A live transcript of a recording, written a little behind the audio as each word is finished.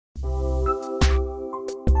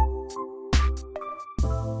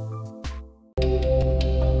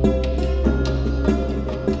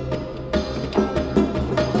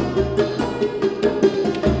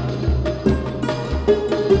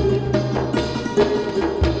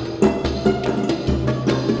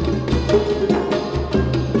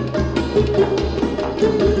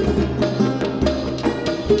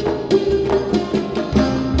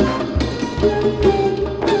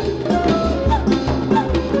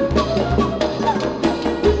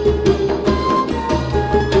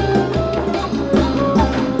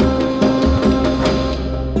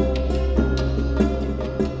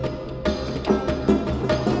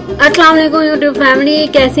अस्सलाम वालेकुम YouTube family,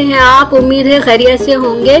 कैसे हैं आप? उम्मीद है खैरियत से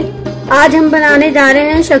होंगे। आज हम बनाने जा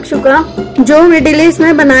रहे हैं शक्शुका, जो मिडिल ईस्ट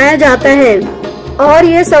में बनाया जाता है और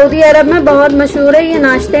ये सऊदी अरब में बहुत मशहूर है। ये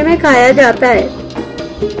नाश्ते में खाया जाता है।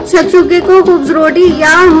 शक्शुके को खुब्स रोटी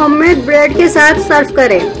या होममेड ब्रेड के साथ सर्व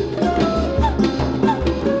करें।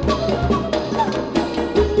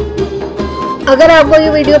 अगर आपको ये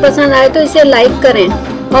वीडियो पसंद आए तो इसे लाइक करें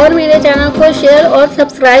और मेरे चैनल को शेयर और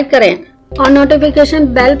सब्सक्राइब करें और नोटिफिकेशन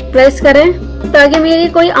बेल प्रेस करें ताकि मेरी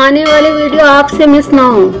कोई आने वाली वीडियो आपसे मिस ना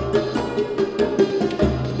हो।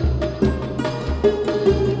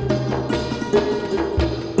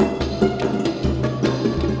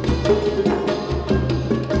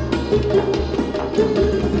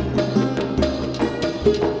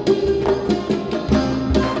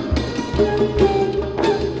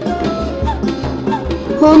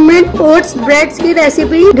 होममेड ओट्स ब्रेड्स की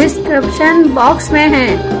रेसिपी डिस्क्रिप्शन बॉक्स में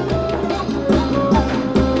है।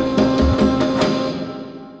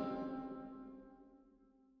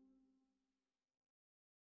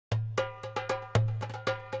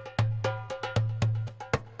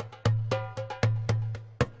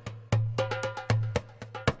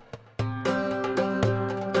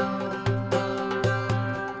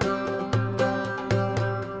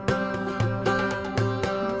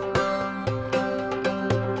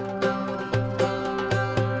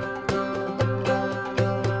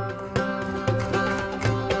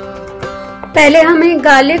 पहले हम एक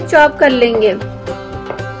गार्लिक चॉप कर लेंगे।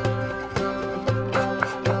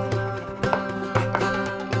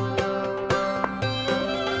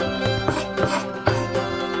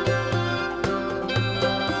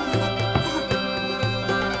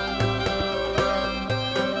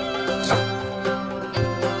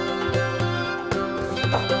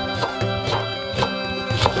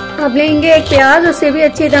 अब लेंगे एक प्याज, उसे भी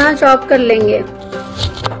अच्छी तरह चॉप कर लेंगे।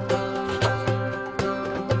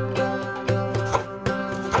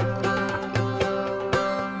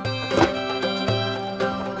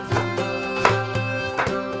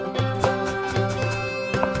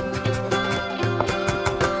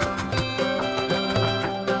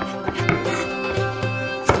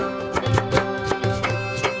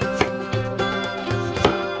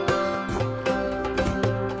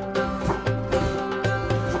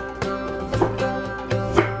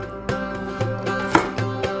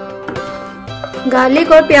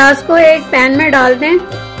 गार्लिक और प्याज को एक पैन में डाल दें।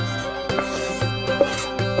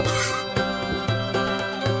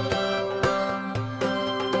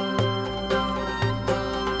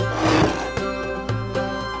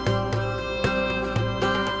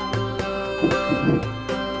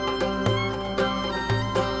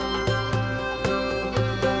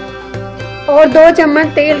 और 2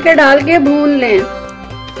 चम्मच तेल के डाल के भून लें।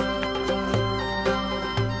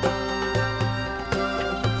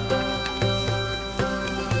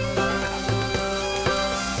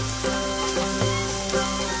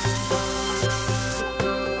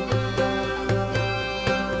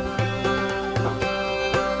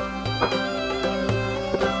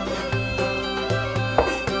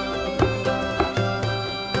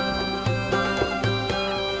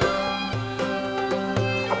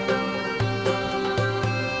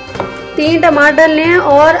 तीन टमाटर लें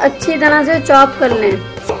और अच्छी तरह से चॉप कर लें।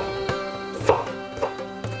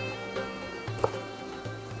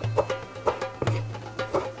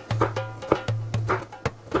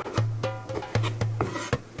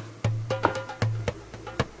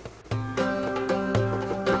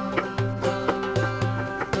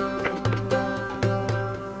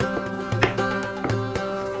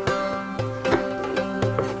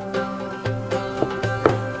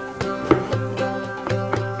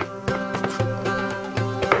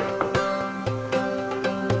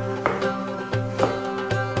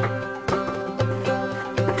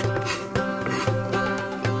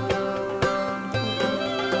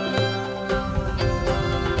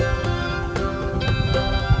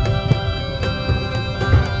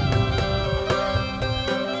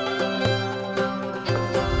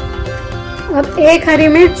 अब एक हरी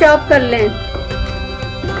मिर्च चॉप कर लें।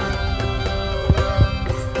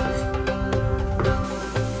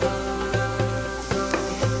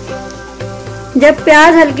 जब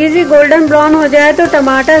प्याज हल्की सी गोल्डन ब्राउन हो जाए तो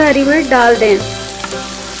टमाटर हरी मिर्च डाल दें।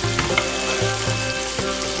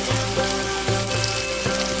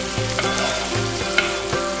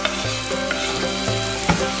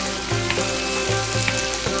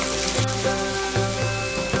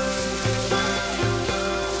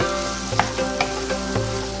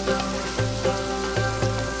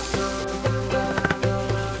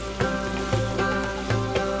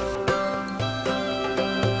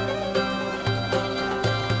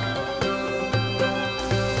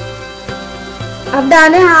 अब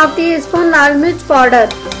डालें हाफ टी स्पून लाल मिर्च पाउडर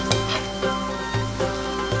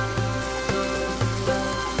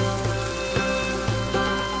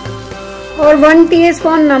और 1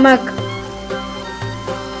 टीस्पून नमक।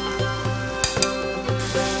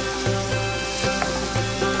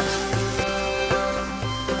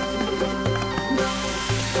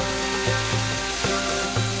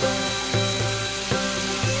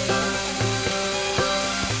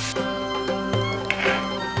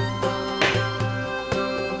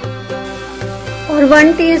 और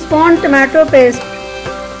 1 टीस्पून टमाटो पेस्ट।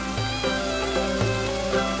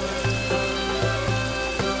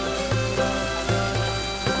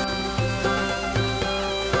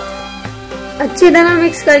 अच्छी तरह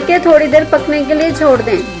मिक्स करके थोड़ी देर पकने के लिए छोड़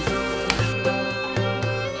दें।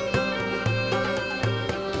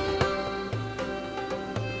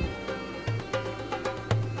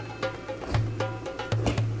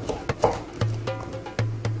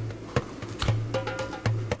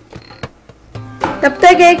 तब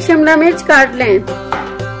तक एक शिमला मिर्च काट लें।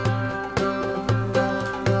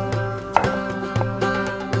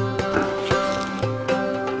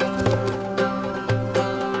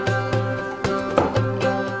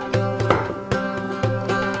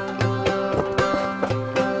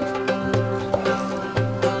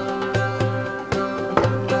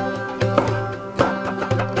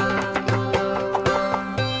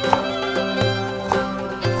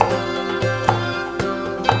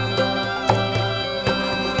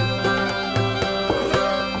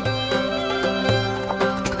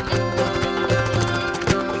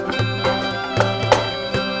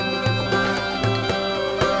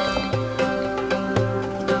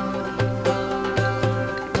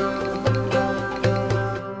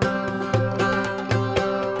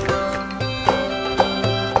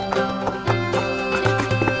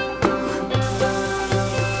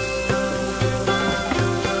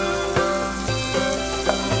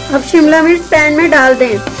 अब शिमला मिर्च पैन में डाल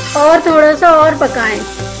दें और थोड़ा सा और पकाएं।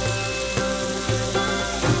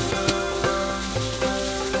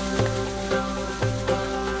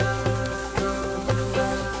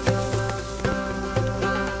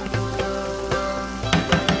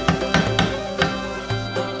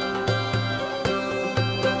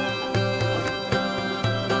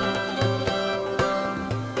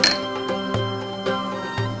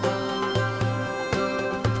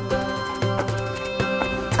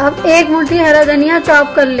 अब एक मुट्ठी हरा धनिया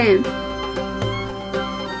चॉप कर लें।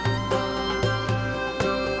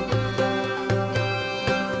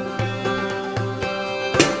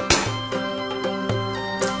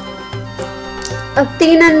 अब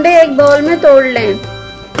 3 अंडे एक बाउल में तोड़ लें।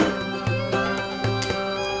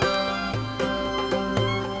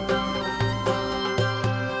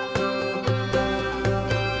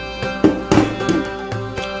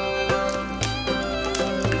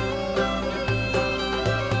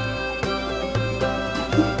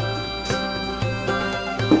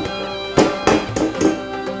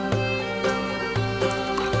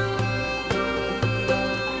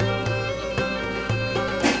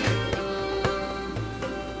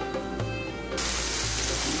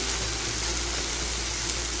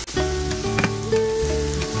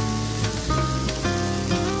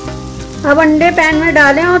 अब अंडे पैन में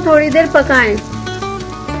डालें और थोड़ी देर पकाएं।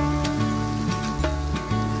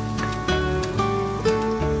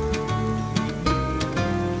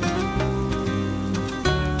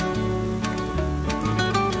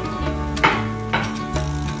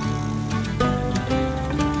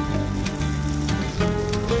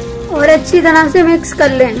 और अच्छी तरह से मिक्स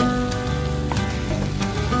कर लें।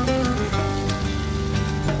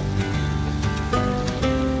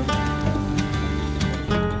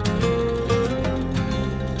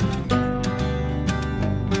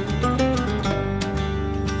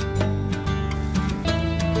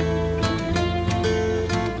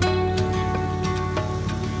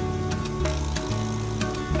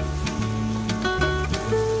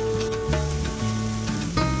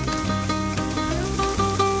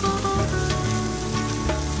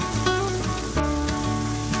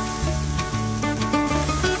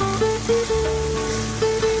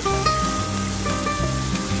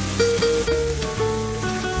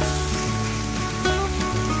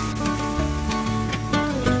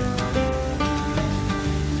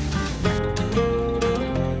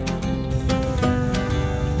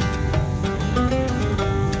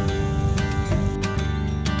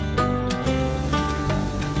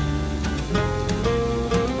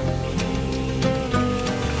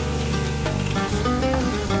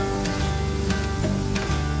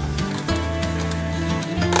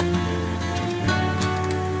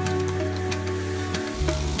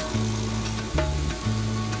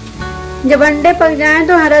 जब अंडे पक जाएं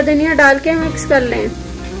तो हरा धनिया डाल के मिक्स कर लें।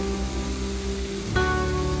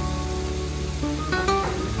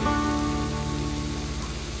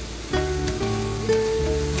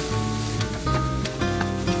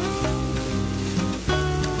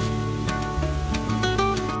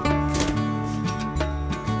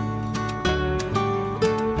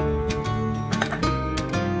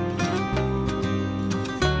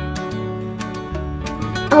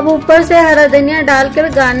 अब ऊपर से हरा धनिया डालकर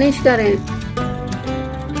गार्निश करें।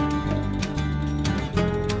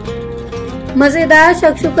 मजेदार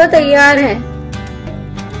शक्शुका तैयार है।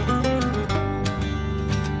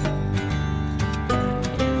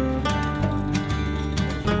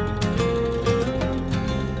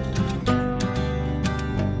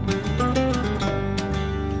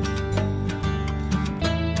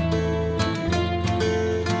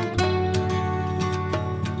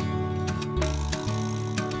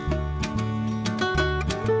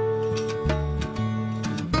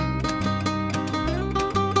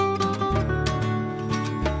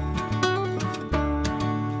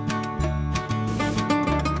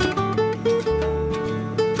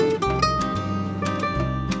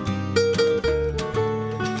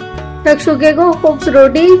 शक्शुके को खुब्स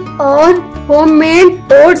रोटी और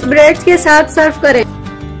होममेड ओट्स ब्रेड के साथ सर्व करें।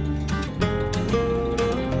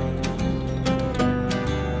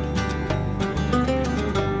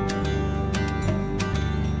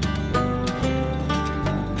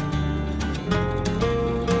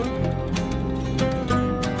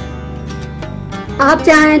 आप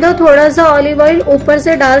चाहें तो थोड़ा सा ऑलिव ऑयल ऊपर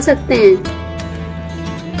से डाल सकते हैं।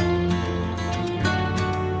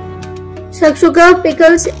 शक्शुका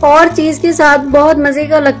पिकल्स और चीज के साथ बहुत मजे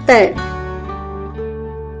का लगता है।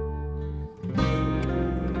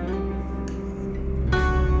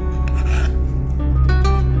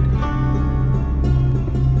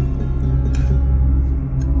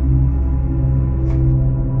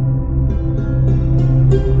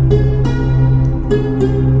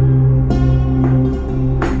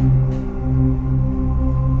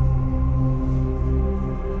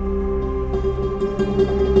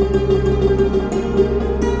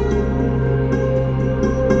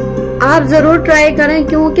 आप जरूर ट्राई करें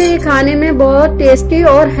क्योंकि ये खाने में बहुत टेस्टी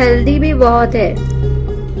और हेल्दी भी बहुत है।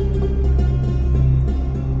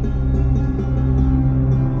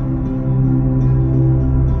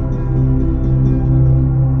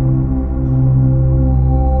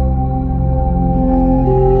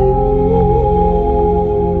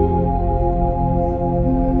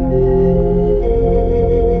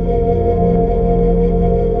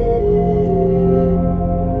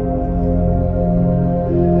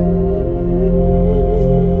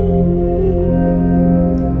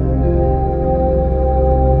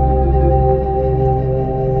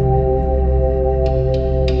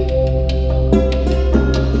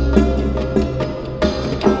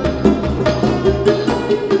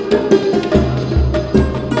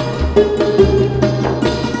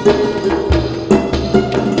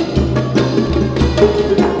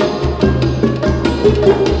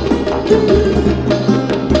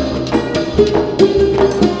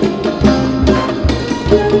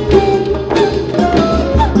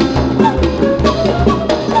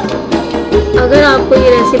 अगर आपको ये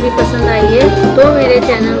रेसिपी पसंद आई है तो मेरे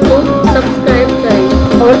चैनल को सब्सक्राइब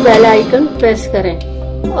करें और बेल आइकन प्रेस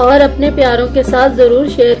करें और अपने प्यारों के साथ जरूर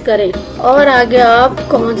शेयर करें। और आगे आप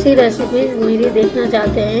कौन सी रेसिपी मेरी देखना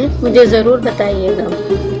चाहते हैं मुझे जरूर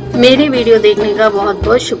बताइएगा। मेरी वीडियो देखने का बहुत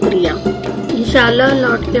बहुत शुक्रिया। इंशाल्लाह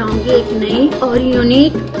लौट के आऊंगी एक नई और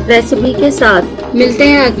यूनिक रेसिपी के साथ। मिलते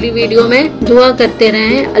हैं अगली वीडियो में। दुआ करते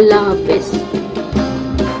रहें। अल्लाह हाफिज।